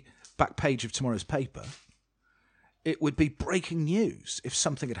it would be back page of tomorrow's paper. It would be breaking news if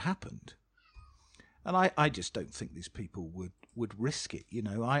something had happened. And I just don't think these people would risk it.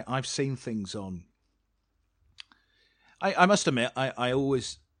 I've seen things on... I must admit, I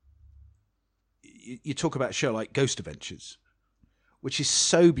always... You talk about a show like Ghost Adventures, which is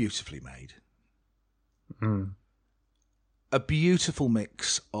so beautifully made. A beautiful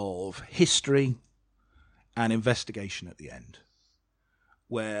mix of history and investigation at the end,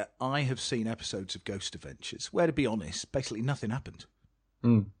 where I have seen episodes of Ghost Adventures where, to be honest, basically nothing happened.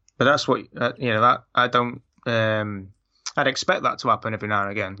 But that's what, that I don't, I'd expect that to happen every now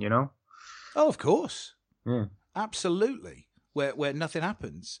and again, Oh, of course. Yeah. Absolutely. Where nothing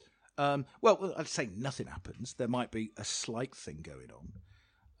happens. Well, I'd say nothing happens. There might be a slight thing going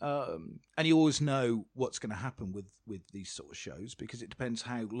And you always know what's going to happen with these sort of shows because it depends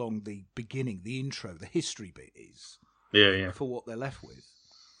how long the beginning, the intro, the history bit is. Yeah. For what they're left with.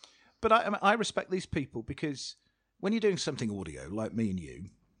 But I respect these people because when you're doing something audio like me and you,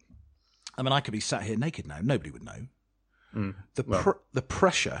 I mean, I could be sat here naked now. Nobody would know. The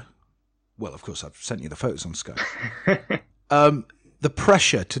pressure. Well, of course, I've sent you the photos on Skype. The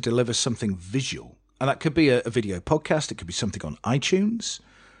pressure to deliver something visual, and that could be a video podcast. It could be something on iTunes.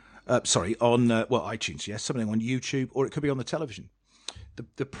 iTunes, yes, something on YouTube, or it could be on the television.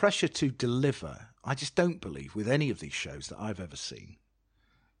 The pressure to deliver, I just don't believe with any of these shows that I've ever seen.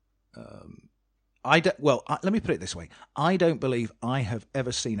 Let me put it this way: I don't believe I have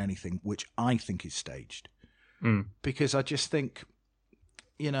ever seen anything which I think is staged, because I just think,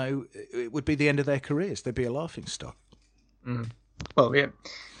 it would be the end of their careers. They'd be a laughing stock. Well, yeah,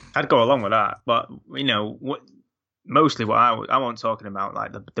 I'd go along with that, but mostly what I wasn't talking about,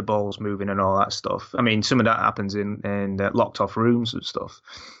 like the balls moving and all that stuff. I mean, some of that happens in locked off rooms and stuff.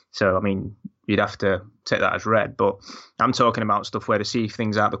 So, I mean, you'd have to take that as read. But I'm talking about stuff where they see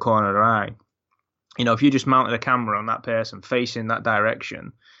things out the corner of their eye. If you just mounted a camera on that person facing that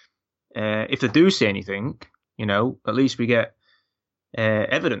direction, if they do see anything, at least we get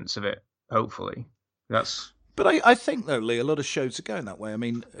evidence of it, hopefully. But I think, though, Lee, a lot of shows are going that way. I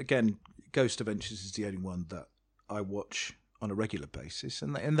mean, again, Ghost Adventures is the only one that I watch on a regular basis,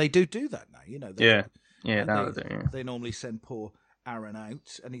 and they do that now. They normally send poor Aaron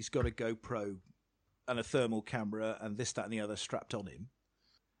out, and he's got a GoPro and a thermal camera and this, that, and the other strapped on him.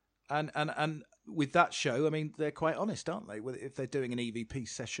 And with that show, I mean, they're quite honest, aren't they? If they're doing an EVP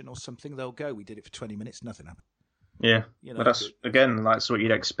session or something, they'll go, "We did it for 20 minutes, nothing happened." Yeah, but that's what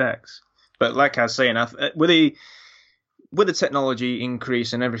you'd expect. But like I was saying, with the technology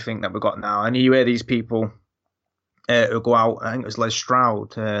increase and everything that we've got now, and you hear these people who go out. I think it was Les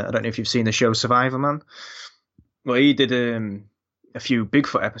Stroud. I don't know if you've seen the show Survivor Man. Well, he did a few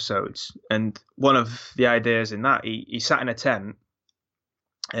Bigfoot episodes, and one of the ideas in that, he sat in a tent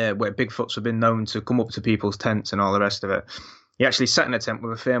where Bigfoots have been known to come up to people's tents and all the rest of it. He actually sat in a tent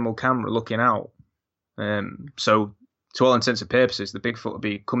with a thermal camera looking out. So, to all intents and purposes, the Bigfoot would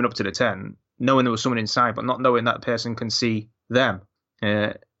be coming up to the tent, knowing there was someone inside, but not knowing that person can see them.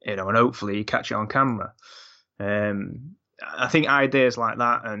 And hopefully catch it on camera. I think ideas like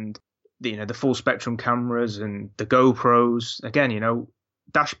that, and the full spectrum cameras and the GoPros, again,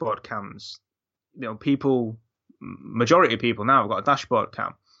 dashboard cams. Majority of people now have got a dashboard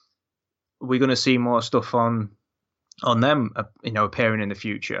cam. We're going to see more stuff on them, appearing in the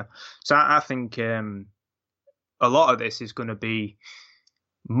future. So I think a lot of this is going to be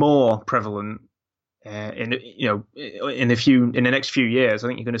more prevalent in the next few years. I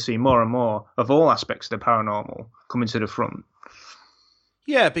think you're going to see more and more of all aspects of the paranormal coming to the front.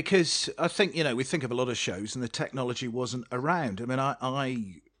 Yeah, because I think we think of a lot of shows and the technology wasn't around. I mean, I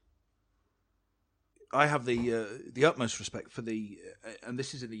have the utmost respect for and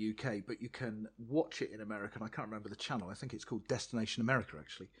this is in the UK, but you can watch it in America. And I can't remember the channel. I think it's called Destination America,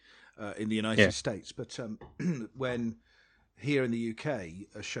 actually, in the United States. But when here in the UK,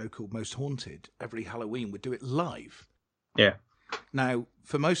 a show called Most Haunted, every Halloween would do it live. Yeah. Now,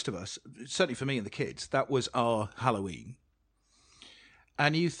 for most of us, certainly for me and the kids, that was our Halloween.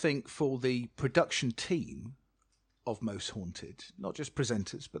 And you think for the production team of Most Haunted, not just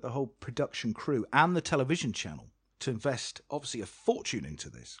presenters, but the whole production crew and the television channel, to invest, obviously, a fortune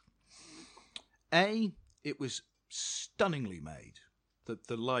into this. It was stunningly made,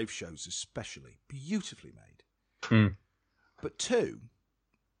 the live shows especially, beautifully made. But 2,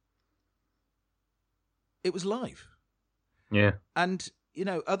 it was live. Yeah. And,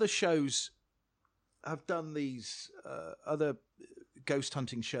 other shows have done these other ghost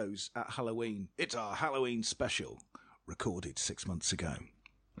hunting shows at Halloween. It's our Halloween special, recorded 6 months ago.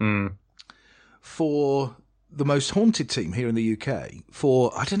 For the Most Haunted team here in the UK,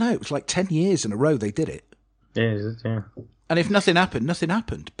 for, I don't know, it was like 10 years in a row they did it. Yeah. And if nothing happened, nothing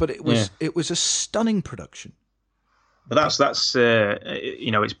happened. But it was a stunning production. But that's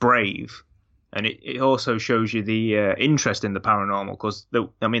it's brave, and it also shows you the interest in the paranormal, because they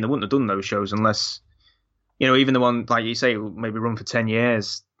wouldn't have done those shows unless, even the one, like you say, maybe run for 10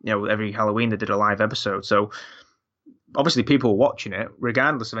 years. Every Halloween they did a live episode, so obviously people were watching it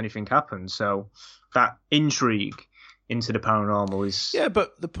regardless of anything happened. So that intrigue into the paranormal is... Yeah,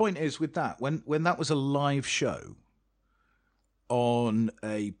 but the point is with that, when that was a live show on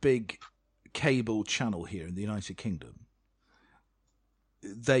a big cable channel here in the United Kingdom,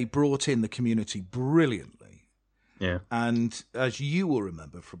 they brought in the community brilliantly. Yeah. And as you will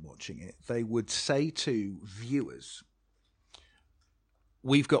remember from watching it, they would say to viewers,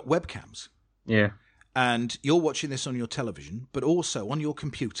 we've got webcams. Yeah. And you're watching this on your television, but also on your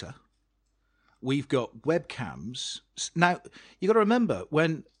computer. We've got webcams. Now, you got to remember,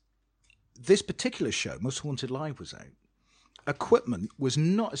 when this particular show, Most Haunted Live, was out, equipment was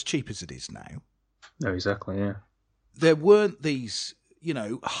not as cheap as it is now. No, exactly, yeah. There weren't these,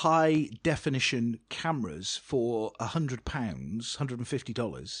 high definition cameras for £100,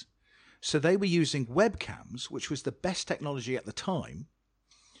 $150. So they were using webcams, which was the best technology at the time.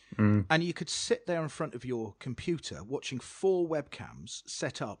 And you could sit there in front of your computer watching 4 webcams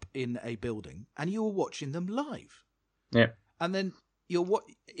set up in a building, and you were watching them live. Yeah. And then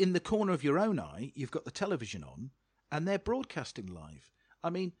in the corner of your own eye, you've got the television on, and they're broadcasting live. I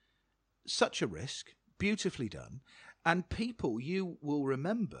mean, such a risk, beautifully done. And people, you will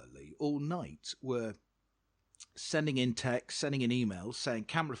remember, Lee, all night were sending in texts, sending in emails, saying,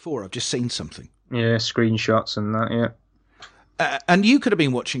 "Camera 4, I've just seen something." Yeah, screenshots and that, yeah. And you could have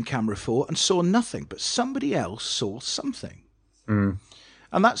been watching Camera 4 and saw nothing, but somebody else saw something. And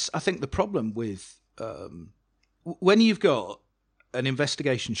that's, I think, the problem with when you've got an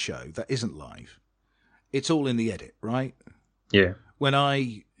investigation show that isn't live, it's all in the edit, right? Yeah. When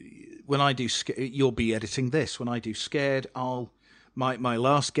I do, you'll be editing this. When I do Scared, my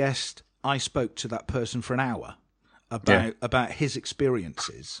last guest, I spoke to that person for an hour about his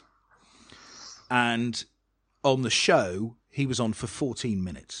experiences, and on the show, he was on for 14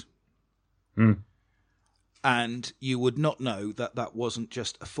 minutes. And you would not know that wasn't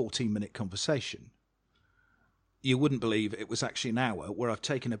just a 14-minute conversation. You wouldn't believe it was actually an hour where I've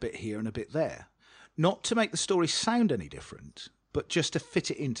taken a bit here and a bit there. Not to make the story sound any different, but just to fit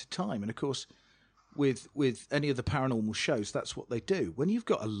it into time. And, of course, with any of the paranormal shows, that's what they do. When you've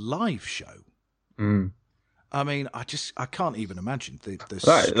got a live show, I mean, I can't even imagine the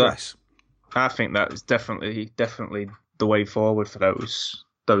stress. I think that is definitely the way forward for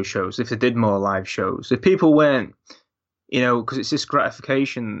those shows. If they did more live shows, if people weren't, because it's this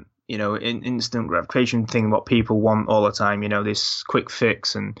gratification, instant gratification thing, what people want all the time, this quick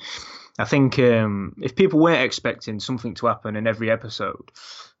fix. And I think if people weren't expecting something to happen in every episode,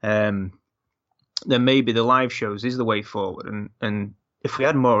 then maybe the live shows is the way forward. And if we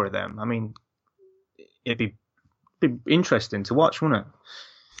had more of them, I mean, it'd be interesting to watch, wouldn't it?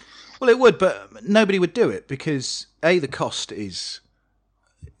 Well, it would, but nobody would do it because, A, the cost is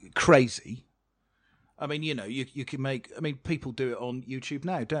crazy. I mean, you can make... I mean, people do it on YouTube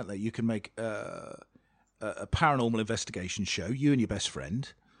now, don't they? You can make a paranormal investigation show, you and your best friend.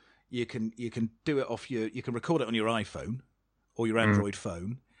 You can do it you can record it on your iPhone or your Android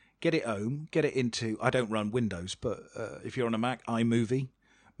phone, get it home, get it into... I don't run Windows, but if you're on a Mac, iMovie,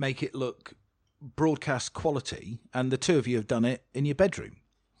 make it look broadcast quality, and the two of you have done it in your bedroom.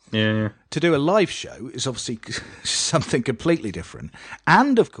 Yeah. To do a live show is obviously something completely different.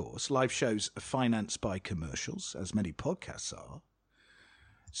 And, of course, live shows are financed by commercials, as many podcasts are.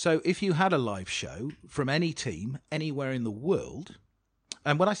 So if you had a live show from any team, anywhere in the world,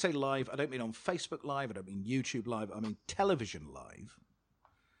 and when I say live, I don't mean on Facebook Live, I don't mean YouTube Live, I mean television live.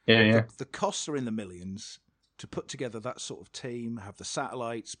 Yeah. The costs are in the millions to put together that sort of team, have the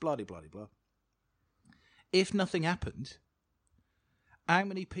satellites, blah-de-blah-de-blah. If nothing happened... how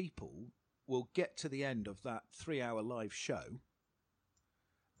many people will get to the end of that 3-hour live show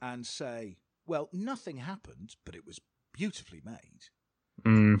and say, well, nothing happened, but it was beautifully made?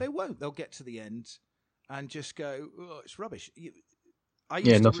 They won't. They'll get to the end and just go, oh, it's rubbish.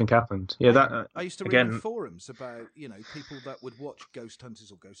 Nothing happened. Yeah, I used to read in forums about, people that would watch Ghost Hunters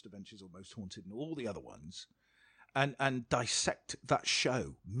or Ghost Adventures or Most Haunted and all the other ones and dissect that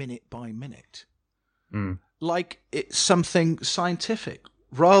show minute by minute. Like it's something scientific,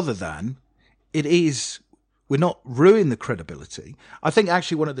 rather than we're not ruining the credibility. I think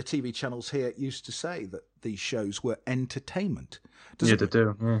actually one of the TV channels here used to say that these shows were entertainment. They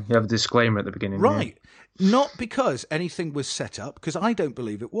do. Yeah. You have a disclaimer at the beginning. Right. Yeah. Not because anything was set up, because I don't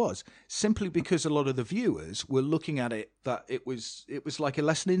believe it was, simply because a lot of the viewers were looking at it that it was like a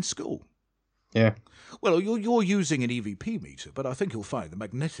lesson in school. Yeah. Well, you're using an EVP meter, but I think you'll find the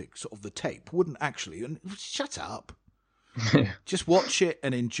magnetics of the tape wouldn't actually... And shut up. Just watch it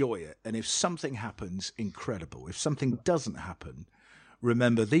and enjoy it. And if something happens, incredible. If something doesn't happen,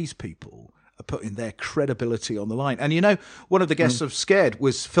 remember these people are putting their credibility on the line. And one of the guests of Scared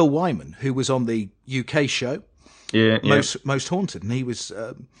was Phil Wyman, who was on the UK show. Yeah. Most Haunted. And he was He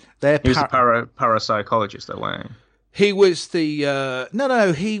was a parapsychologist, that way. He was the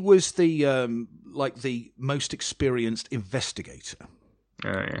he was the the most experienced investigator. Oh,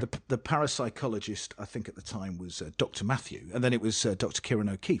 yeah. The parapsychologist, I think at the time, was Dr. Matthew, and then it was Dr. Kieran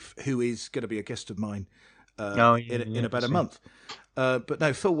O'Keefe, who is going to be a guest of mine in about a month. But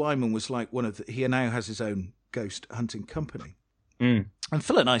no, Phil Wyman was like he now has his own ghost hunting company. Mm. And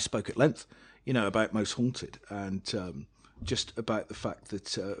Phil and I spoke at length, about Most Haunted and just about the fact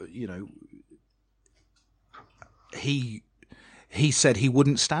that, he said he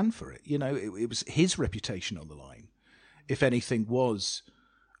wouldn't stand for it. It was his reputation on the line. If anything was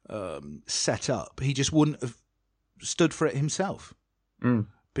set up, he just wouldn't have stood for it himself. Mm.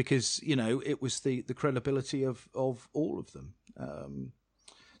 Because, it was the credibility of all of them.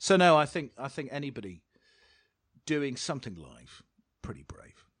 So no, I think anybody doing something live, pretty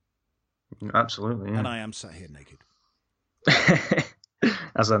brave. Absolutely, yeah. And I am sat here naked.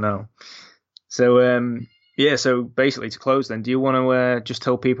 As I know. So, so basically to close then, do you want to just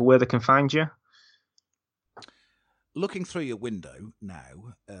tell people where they can find you? Looking through your window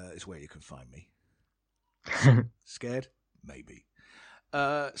now is where you can find me. Scared? Maybe.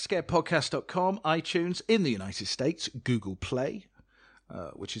 Scaredpodcast.com, iTunes in the United States, Google Play,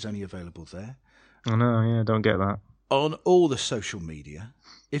 which is only available there. I know, yeah, don't get that. On all the social media.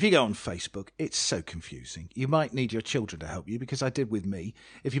 If you go on Facebook, it's so confusing. You might need your children to help you, because I did with me.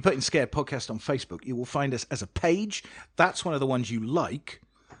 If you put in Scared Podcast on Facebook, you will find us as a page. That's one of the ones you like.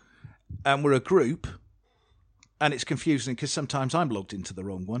 And we're a group. And it's confusing because sometimes I'm logged into the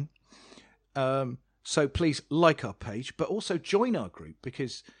wrong one. So please like our page, but also join our group,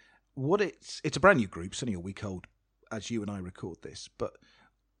 because it's a brand new group. It's only a week old as you and I record this, but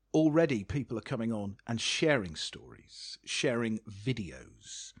already people are coming on and sharing stories, sharing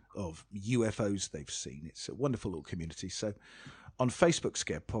videos of UFOs they've seen. It's a wonderful little community. So on Facebook,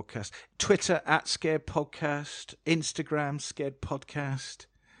 Scared Podcast, Twitter @Scared Podcast, Instagram, Scared Podcast.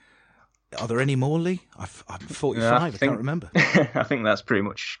 Are there any more, Lee? I'm 45. Yeah, I can't remember. I think that's pretty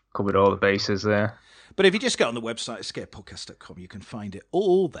much covered all the bases there. But if you just go on the website, scaredpodcast.com, you can find it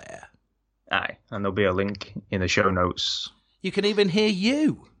all there. Aye, and there'll be a link in the show notes. You can even hear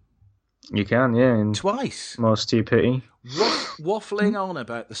you. You can, yeah. Twice. More stupidity. Waffling on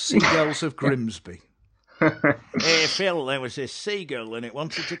about the seagulls of Grimsby. Hey, Phil, there was this seagull and it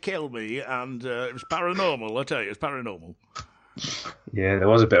wanted to kill me, and it was paranormal, I tell you, it's paranormal. Yeah, there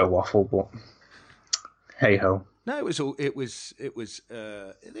was a bit of waffle, but hey ho. No, there was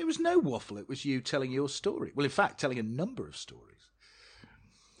no waffle. It was you telling your story. Well, in fact, telling a number of stories.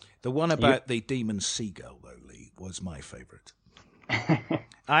 The one about the demon seagull, though, Lee, was my favourite.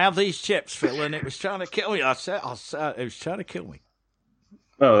 I have these chips, Phil, and it was trying to kill me. I said it was trying to kill me.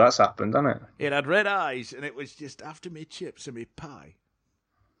 Oh, that's happened, hasn't it? It had red eyes, and it was just after me chips and me pie.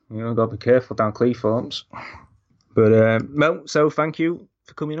 You've got to be careful down Cleethorpes. But, well, so thank you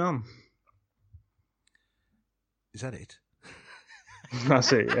for coming on. Is that it?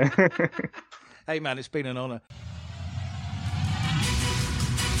 That's it, yeah. Hey, man, it's been an honour.